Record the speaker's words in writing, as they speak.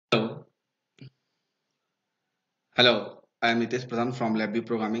Hello, hello. I am Nitesh Pradhan from LabVIEW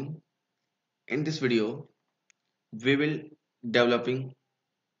Programming. In this video, we will developing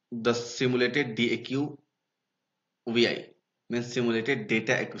the simulated DAQ VI, means simulated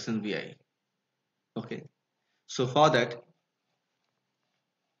data acquisition VI. Okay. So for that,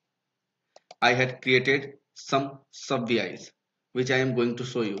 I had created some sub VIs, which I am going to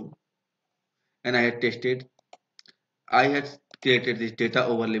show you, and I had tested. I had created this data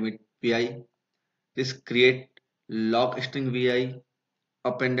over limit VI, this create log string VI,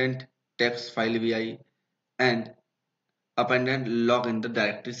 appendant text file VI, and appendant log in the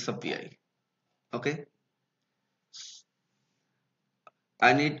directory sub VI. Okay,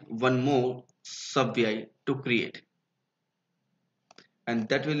 I need one more subVI to create, and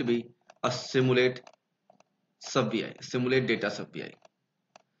that will be a simulate subVI, simulate data subVI.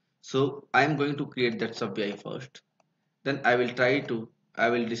 So I am going to create that subVI first. Then I will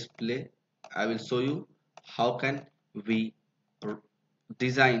display, I will show you how can we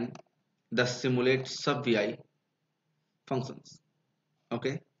design the simulate subVI functions.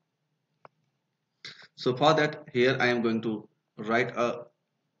 Okay. So for that, here I am going to write a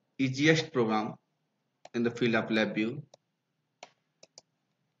easiest program in the field of LabVIEW.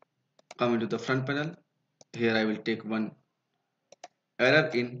 Come into the front panel. Here I will take one error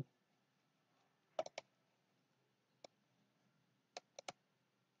in.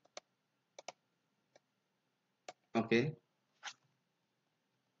 Okay,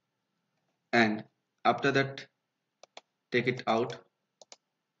 and after that take it out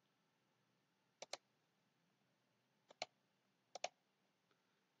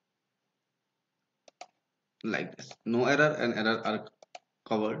like this. No error and error are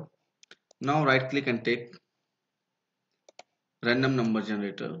covered. Now right click and take random number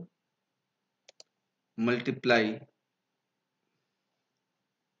generator, multiply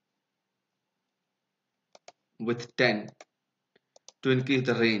with 10 to increase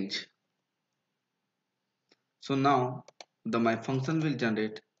the range. So now the my function will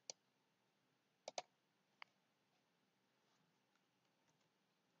generate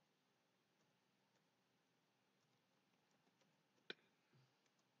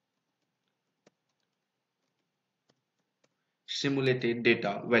simulated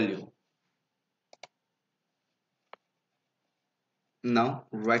data value. Now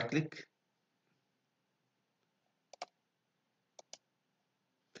right click,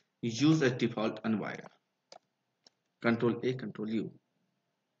 use as default unwire, control A, control U.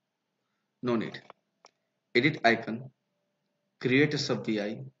 No need. Edit icon, create a sub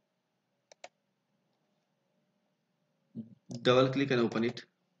VI, double click and open it.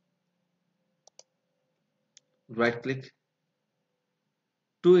 Right click,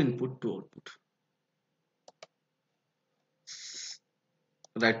 to input to output.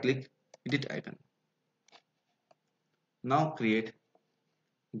 Right click, edit icon. Now create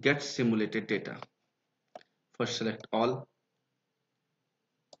get simulated data. First select all.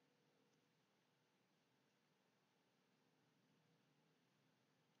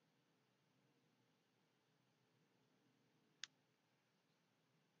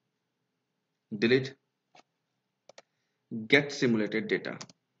 Delete get simulated data.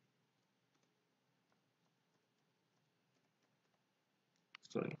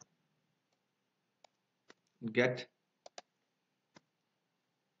 Sorry. Get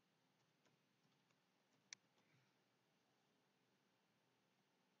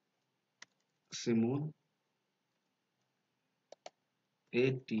simulated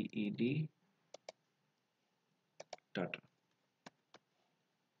data.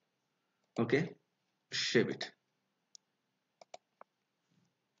 Okay. Save it.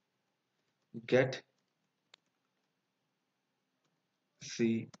 Get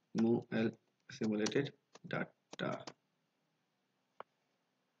simulated data.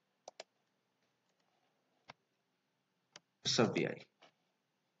 SubVI.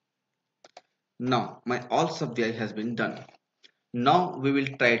 Now my all SubVI has been done. Now we will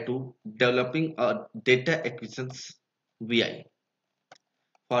try to developing a data acquisitions VI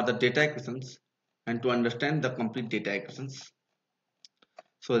for the data acquisitions and to understand the complete data acquisitions.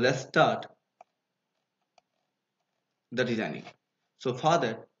 So let's start the designing. So for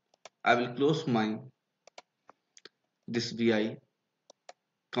that I will close my this VI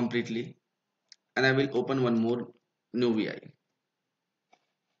completely and I will open one more new VI.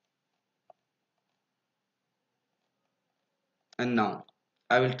 And now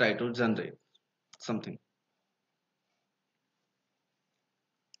I will try to generate something.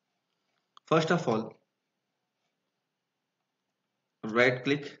 First of all, right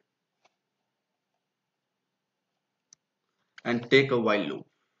click and take a while loop.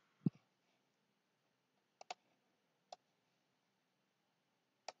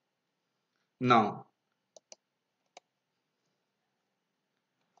 Now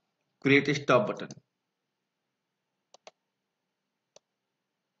create a stop button.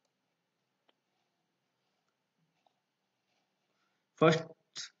 First,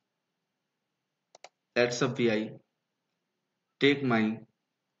 let subVI take my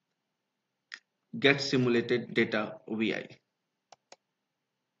get simulated data VI,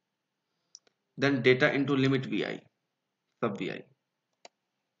 then data into limit VI, subVI.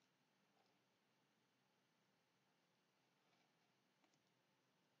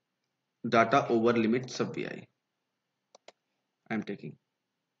 Data over limit subVI. I am taking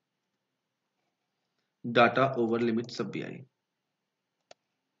data over limit subVI.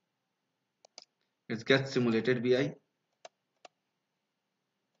 Let's get simulated VI.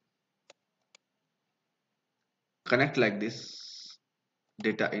 Connect like this.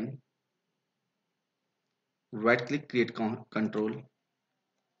 Data in. Right click, create control.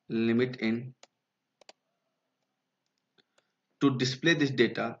 Limit in. To display this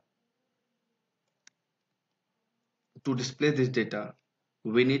data,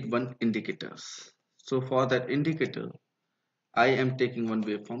 we need one indicators. So for that indicator, I am taking one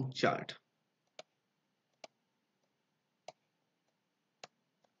waveform chart.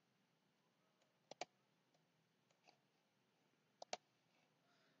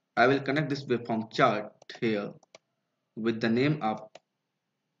 I will connect this waveform chart here with the name of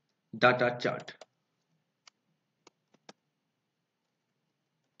data chart.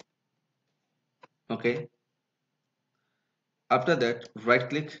 Okay. After that, right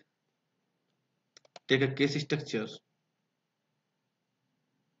click, take a case structure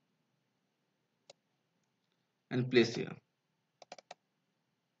and place here.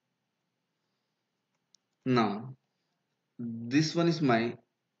 Now, this one is my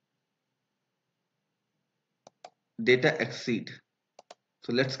data exceed.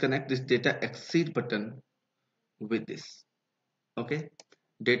 So let's connect this data exceed button with this. Okay.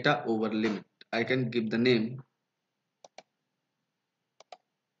 Data over limit. I can give the name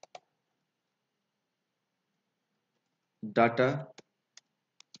data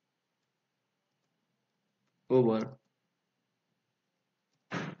over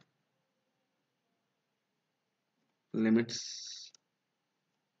limits.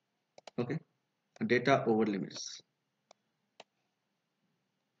 Okay. Data over limits.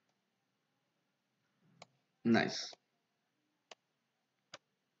 Nice.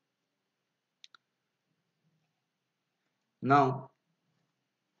 Now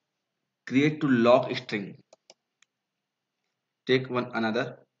create to log string. Take one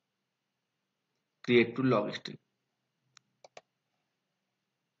another, create to log string.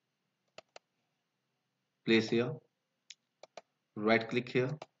 Place here. Right click here.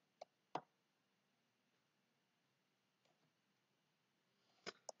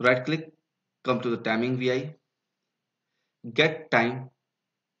 Right click, come to the timing VI. Get time,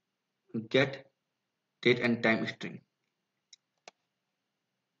 get date and time string.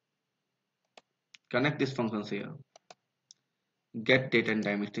 Connect these functions here. Get date and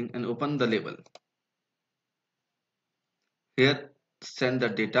time string and open the label. Here send the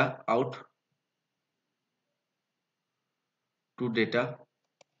data out to data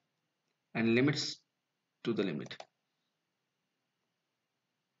and limits to the limit.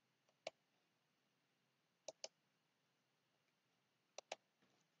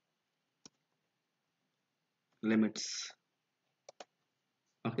 Limits.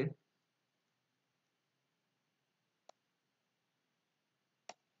 Okay.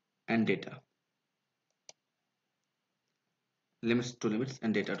 And data. Limits to limits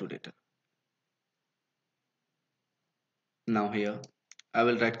and data to data. Now here I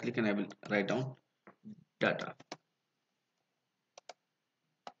will right click and I will write down data.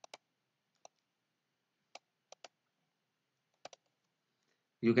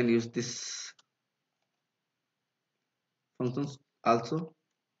 You can use this functions also.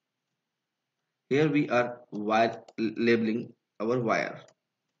 Here we are labeling our wire.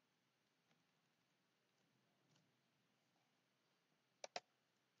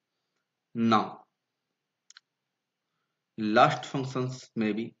 Now last functions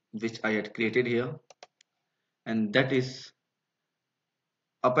maybe which I had created here, and that is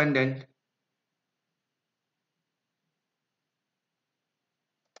append and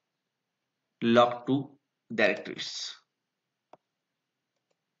log to directories.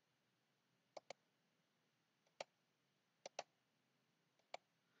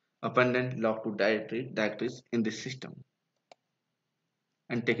 Append and log to directories in this system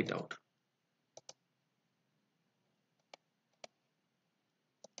and take it out.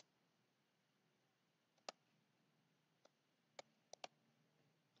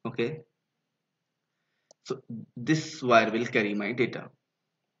 Okay. So this wire will carry my data.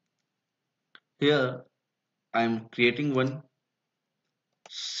 Here I am creating one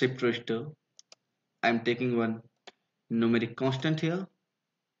shift register. I am taking one numeric constant here,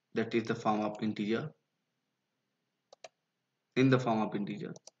 that is the form of integer, in the form of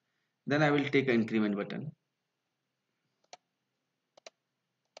integer. Then I will take an increment button.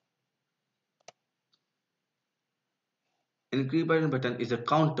 Increment button is a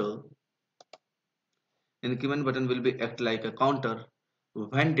counter. Increment button will be act like a counter.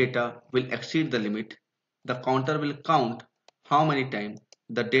 When data will exceed the limit, the counter will count how many times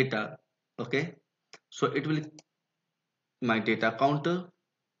the data, okay, so it will, my data counter,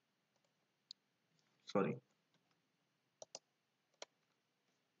 sorry,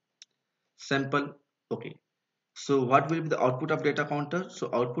 sample, okay. So what will be the output of data counter? So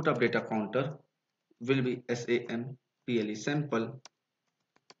output of data counter will be sample, sample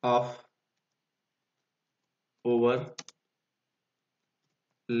of over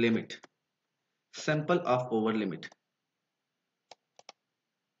limit, sample of over limit,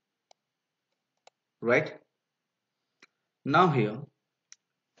 right? Now here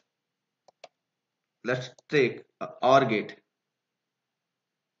let's take a OR gate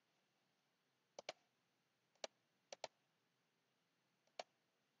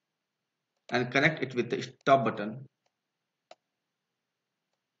and connect it with the stop button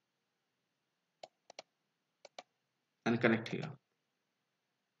and connect here.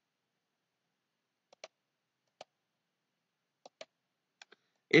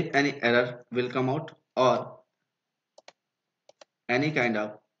 If any error will come out, or any kind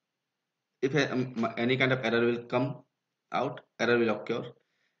of, if any kind of error will come out, error will occur,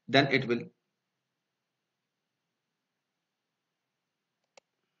 then it will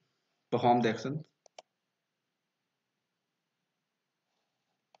perform the action.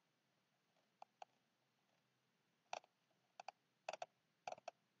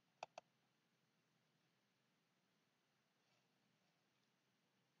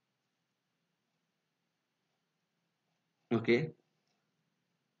 Okay,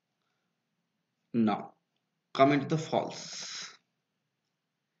 now come into the false.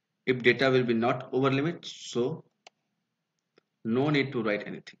 If data will be not over limit, so no need to write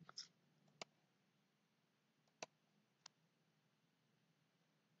anything.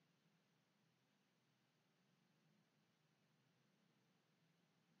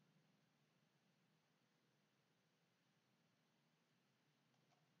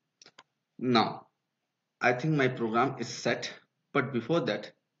 Now I think my program is set, but before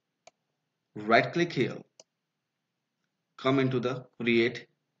that, right click here, come into the create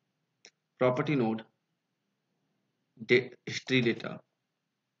property node, history data,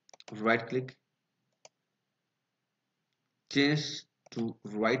 right click, change to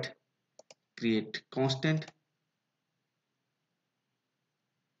write, create constant,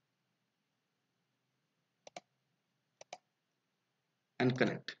 and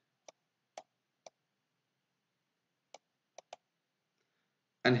connect.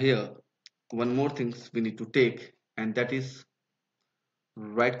 And here one more things we need to take, and that is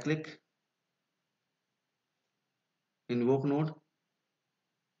right click, invoke node,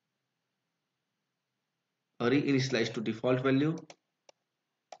 reinitialize to default value.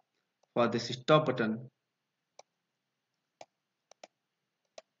 For this stop button,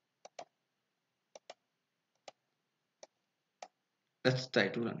 let's try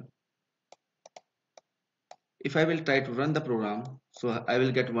to run. If I will try to run the program, so I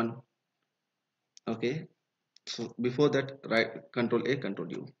will get one. Okay, so before that, right, control A,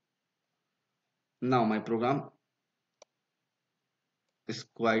 control U. Now my program is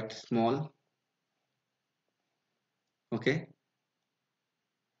quite small. Okay,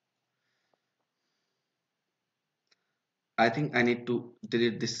 I think I need to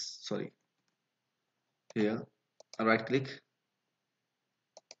delete this, sorry, here, right click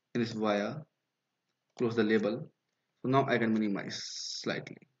in this wire, close the label. So now I can minimize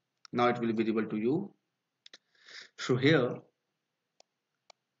slightly. Now it will be visible to you. So here,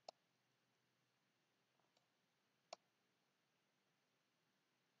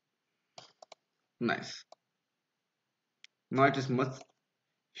 nice. Now it is much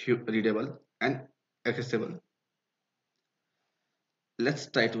readable and accessible. Let's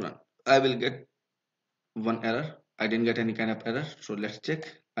try to run. I will get one error. I didn't get any kind of error. So let's check.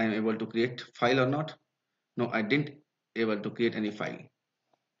 I am able to create file or not. No, I didn't able to create any file.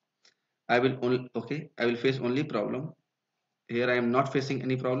 I will only, okay, I will face only problem. Here I am not facing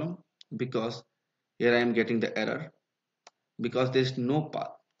any problem because here I am getting the error because there is no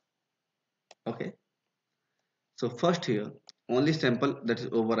path. Okay. So first here only sample that is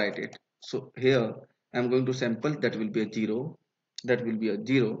overwrite it. So here I'm going to sample, that will be a 0, that will be a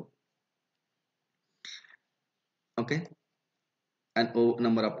 0. Okay, and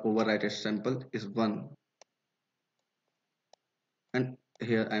number of overwritten sample is 1, and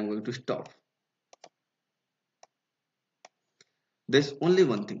here I'm going to stop. There's only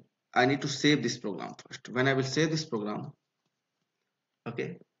one thing, I need to save this program first. When I will save this program,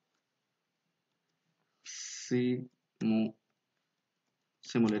 okay,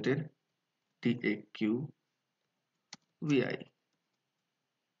 simulated DAQVI,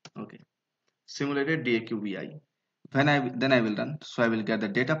 okay, simulated DAQVI. When then I will run, so I will get the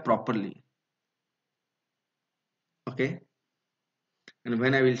data properly. Okay, and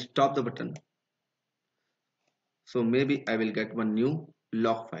when I will stop the button, so maybe I will get one new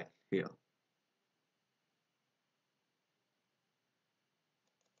log file here.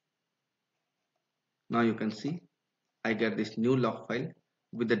 Now you can see I get this new log file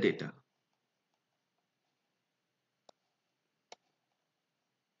with the data.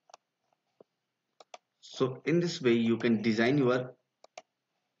 So in this way you can design your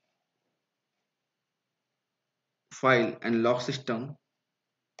file and log system,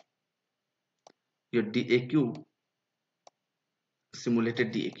 your DAQ,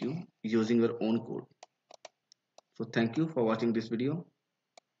 simulated DAQ, using your own code. So thank you for watching this video.